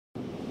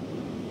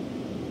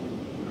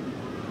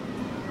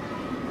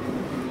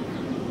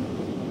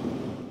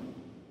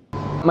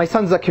My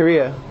son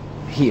Zakaria,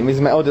 he's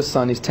my eldest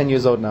son, he's 10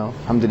 years old now,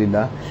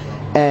 alhamdulillah.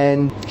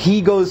 And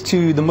he goes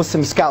to the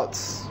Muslim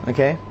Scouts,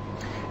 okay?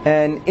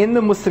 And in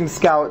the Muslim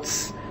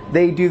Scouts,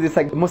 they do this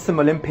like Muslim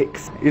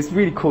Olympics. It's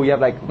really cool. You have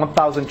like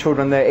 1,000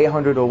 children there,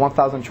 800 or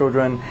 1,000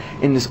 children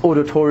in this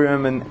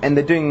auditorium, and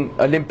they're doing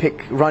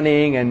Olympic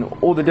running and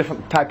all the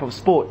different type of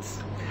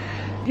sports.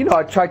 You know,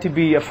 I try to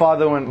be a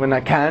father when I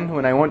can,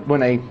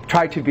 when I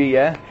try to be,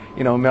 yeah.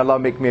 You know, may Allah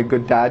make me a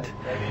good dad.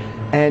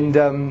 And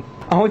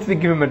I wanted to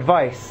give him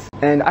advice.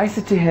 And I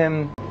said to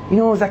him, you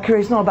know, Zakaria,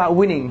 it's not about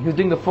winning. He was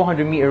doing the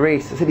 400-meter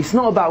race. I said, it's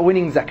not about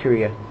winning,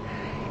 Zakaria.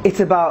 It's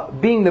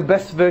about being the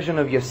best version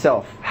of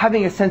yourself,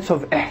 having a sense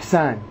of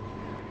ihsan.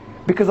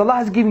 Because Allah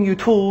has given you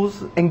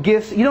tools and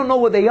gifts. You don't know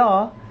what they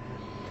are,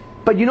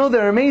 but you know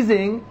they're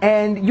amazing,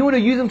 and you want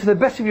to use them to the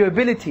best of your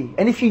ability.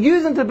 And if you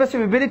use them to the best of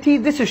your ability,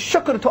 this is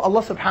shukr to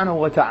Allah subhanahu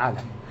wa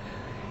ta'ala.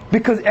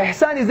 Because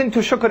ihsan is linked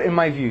to shukr in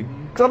my view.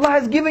 Because Allah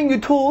has given you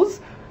tools,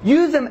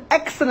 use them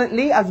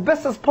excellently as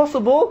best as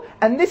possible,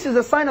 and this is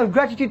a sign of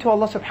gratitude to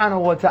Allah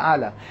subhanahu wa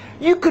ta'ala.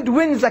 You could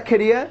win,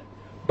 Zakaria,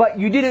 but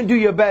you didn't do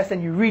your best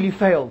and you really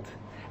failed.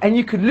 And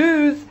you could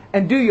lose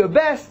and do your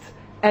best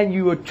and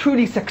you were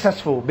truly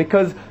successful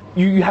because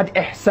you had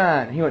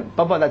ihsan. He went,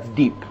 Baba, that's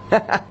deep.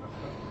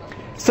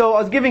 So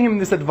I was giving him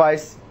this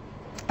advice.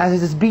 I said,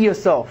 just be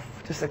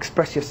yourself. Just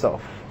express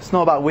yourself. It's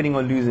not about winning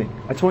or losing.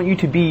 I just want you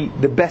to be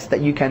the best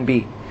that you can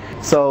be.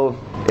 So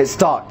it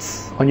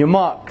starts. On your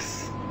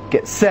marks,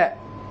 get set.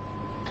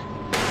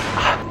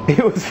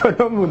 It was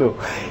phenomenal.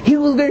 He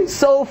was going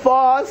so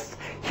fast.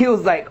 He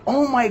was like,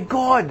 oh my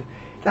God.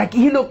 Like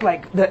he looked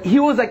like, he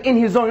was like in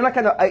his zone. Like,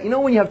 you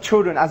know when you have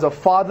children as a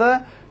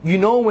father, you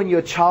know when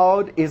your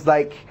child is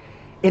like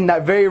in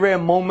that very rare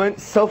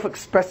moment,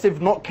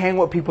 self-expressive, not caring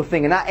what people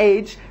think. In that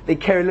age, they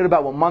care a little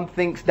about what mom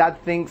thinks,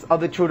 dad thinks,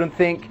 other children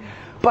think.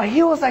 But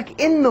he was like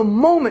in the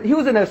moment. He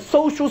was in a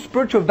social,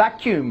 spiritual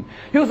vacuum.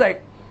 He was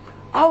like,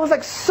 I was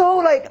like so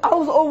like, I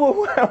was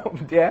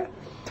overwhelmed, yeah?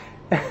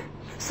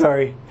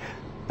 Sorry.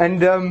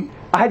 And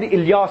I had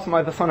Ilyas, my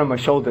other son, on my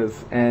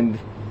shoulders. And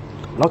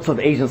lots of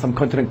Asian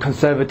subcontinent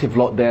conservative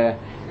lot there.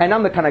 And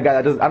I'm the kind of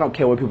guy that I don't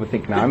care what people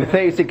think now. I'm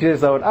 36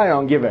 years old, I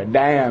don't give a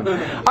damn.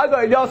 I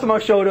got Ilyas on my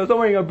shoulders, I'm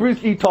wearing a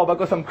Bruce Lee top, I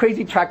got some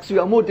crazy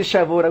tracksuit, I'm all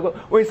disheveled, I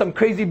got wearing some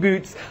crazy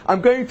boots.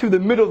 I'm going through the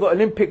middle of the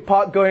Olympic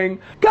Park going,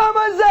 come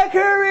on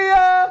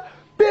Zakaria,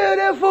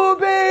 beautiful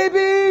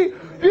baby.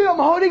 I'm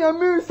holding a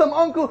moose, some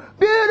uncle,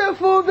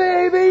 beautiful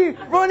baby,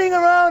 running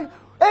around,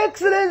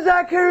 excellent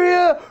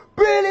Zakaria,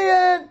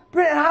 brilliant,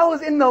 brilliant. I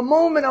was in the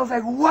moment, I was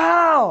like,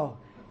 wow.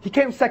 He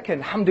came second,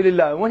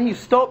 alhamdulillah. When he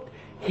stopped,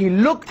 he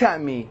looked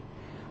at me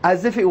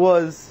as if it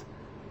was,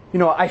 you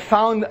know, I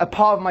found a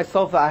part of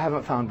myself that I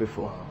haven't found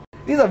before.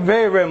 These are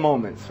very rare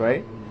moments,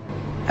 right?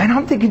 And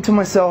I'm thinking to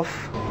myself,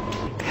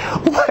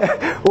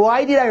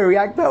 why did I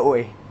react that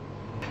way?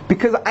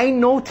 Because I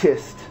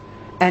noticed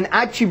an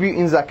attribute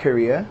in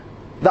Zakaria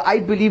that I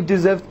believe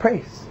deserved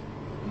praise.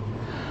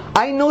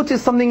 I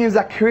noticed something in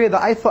Zakaria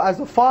that I thought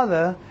as a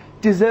father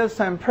deserves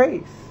some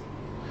praise.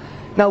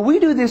 Now we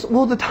do this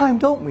all the time,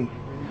 don't we?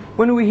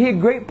 When we hear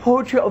great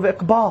poetry of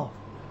Iqbal,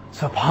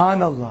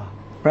 subhanallah,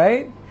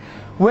 right?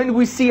 When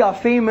we see our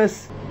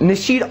famous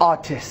nasheed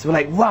artists, we're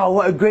like, wow,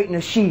 what a great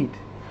nasheed.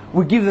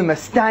 We give them a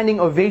standing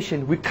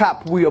ovation, we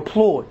clap, we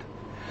applaud.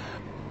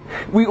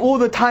 We all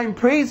the time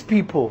praise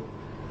people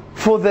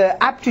for their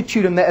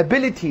aptitude and their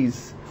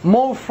abilities.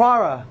 Mo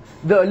Farah,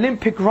 the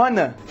Olympic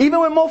runner.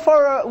 Even when Mo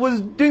Farah was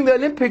doing the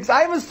Olympics,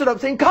 I even stood up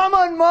saying, come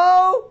on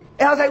Mo!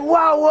 And I was like,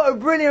 wow, what a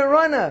brilliant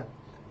runner.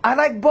 I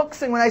like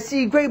boxing. When I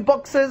see great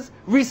boxers,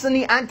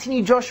 recently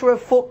Anthony Joshua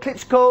fought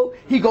Klitschko,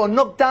 he got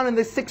knocked down in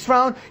the 6th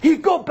round, he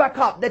got back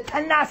up, the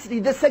tenacity,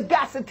 the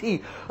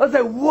sagacity. I was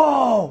like,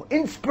 whoa,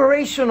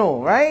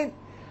 inspirational, right?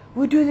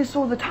 We do this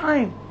all the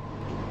time.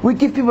 We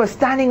give people a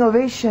standing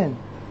ovation.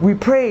 We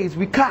praise,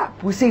 we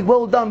clap, we say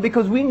well done,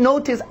 because we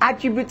notice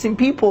attributes in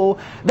people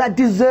that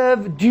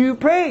deserve due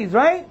praise,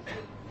 right?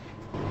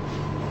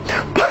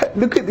 But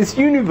look at this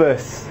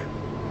universe.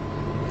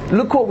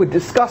 Look what we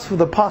discussed for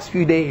the past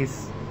few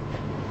days.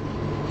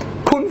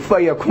 Kun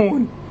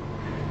fayakun.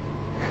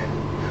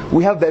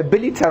 We have the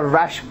ability to have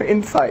rational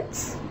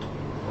insights.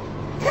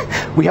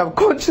 We have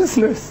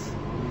consciousness.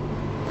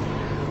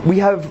 We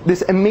have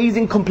this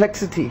amazing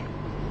complexity.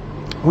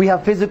 We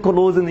have physical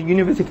laws in the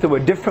universe. If they were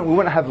different, we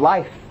wouldn't have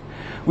life.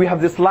 We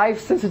have this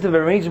life-sensitive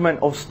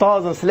arrangement of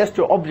stars and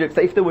celestial objects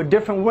that if they were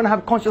different, we wouldn't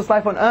have conscious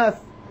life on Earth.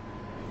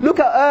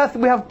 Look at Earth.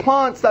 We have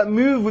plants that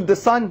move with the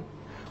sun.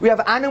 We have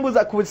animals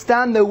that could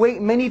withstand their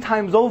weight many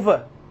times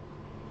over.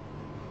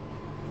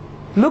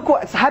 Look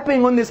what's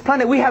happening on this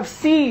planet. We have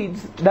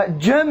seeds that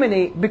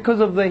germinate because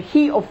of the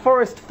heat of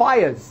forest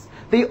fires.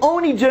 They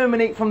only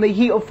germinate from the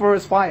heat of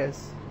forest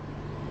fires.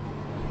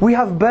 We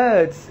have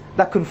birds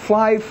that can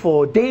fly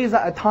for days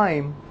at a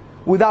time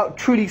without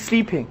truly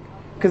sleeping.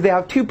 Because they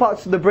have two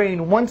parts of the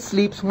brain. One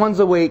sleeps, one's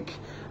awake.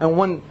 And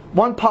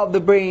one part of the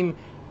brain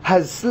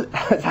has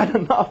had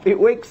enough. It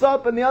wakes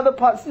up and the other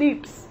part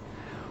sleeps.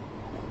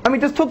 I mean,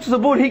 just talk to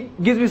Sabur, he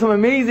gives me some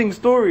amazing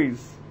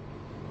stories.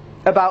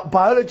 about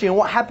biology and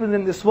what happens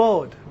in this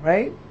world,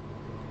 right?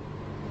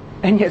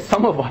 And yet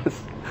some of us,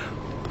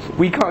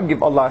 we can't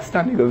give Allah a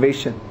standing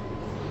ovation.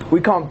 We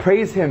can't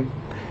praise Him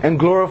and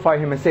glorify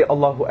Him and say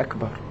Allahu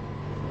Akbar.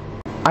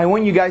 I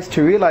want you guys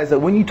to realize that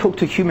when you talk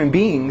to human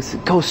beings,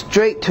 go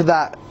straight to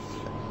that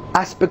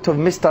aspect of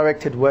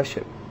misdirected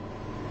worship.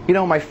 You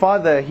know, my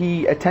father,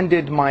 he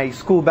attended my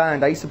school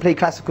band. I used to play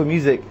classical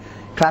music,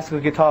 classical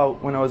guitar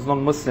when I was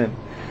non-Muslim,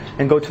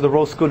 and go to the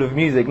Royal School of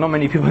Music. Not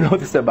many people know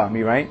this about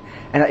me, right?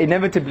 And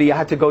inevitably I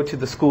had to go to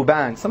the school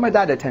band. So my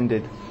dad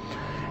attended.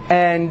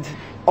 And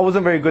I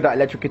wasn't very good at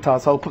electric guitar,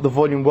 so I'll put the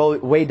volume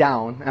way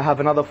down and have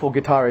another 4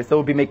 guitarists. They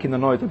would be making the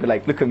noise. They'd be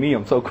like, look at me,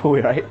 I'm so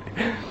cool, right?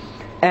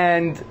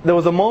 And there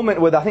was a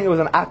moment where I think it was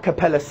an a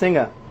cappella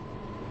singer,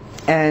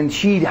 and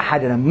she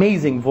had an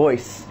amazing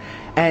voice,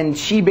 and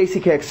she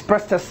basically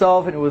expressed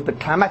herself, and it was the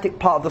climatic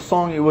part of the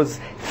song. It was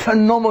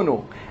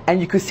phenomenal, and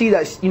you could see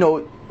that, you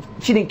know,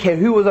 she didn't care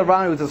who was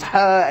around. It was just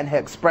her and her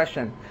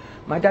expression.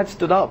 My dad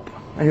stood up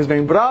and he was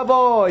going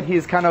bravo in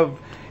his kind of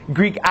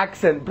Greek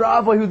accent,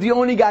 bravo. He was the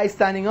only guy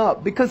standing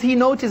up because he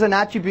noticed an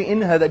attribute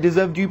in her that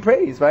deserved due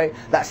praise, right?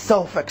 That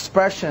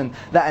self-expression,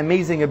 that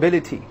amazing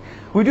ability.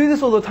 We do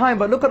this all the time,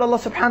 but look at Allah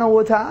subhanahu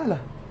wa ta'ala.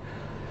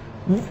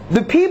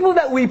 The people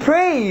that we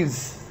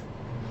praise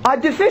are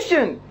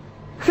deficient.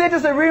 They're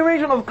just a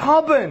rearrangement of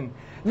carbon.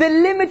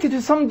 They're limited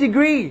to some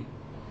degree.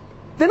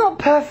 They're not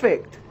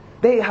perfect.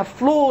 They have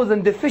flaws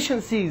and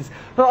deficiencies.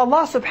 But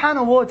Allah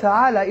subhanahu wa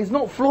ta'ala is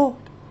not flawed.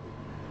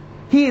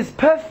 He is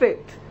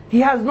perfect.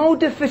 He has no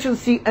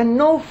deficiency and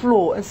no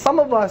flaw. And some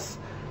of us,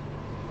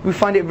 we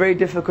find it very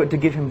difficult to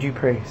give Him due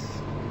praise.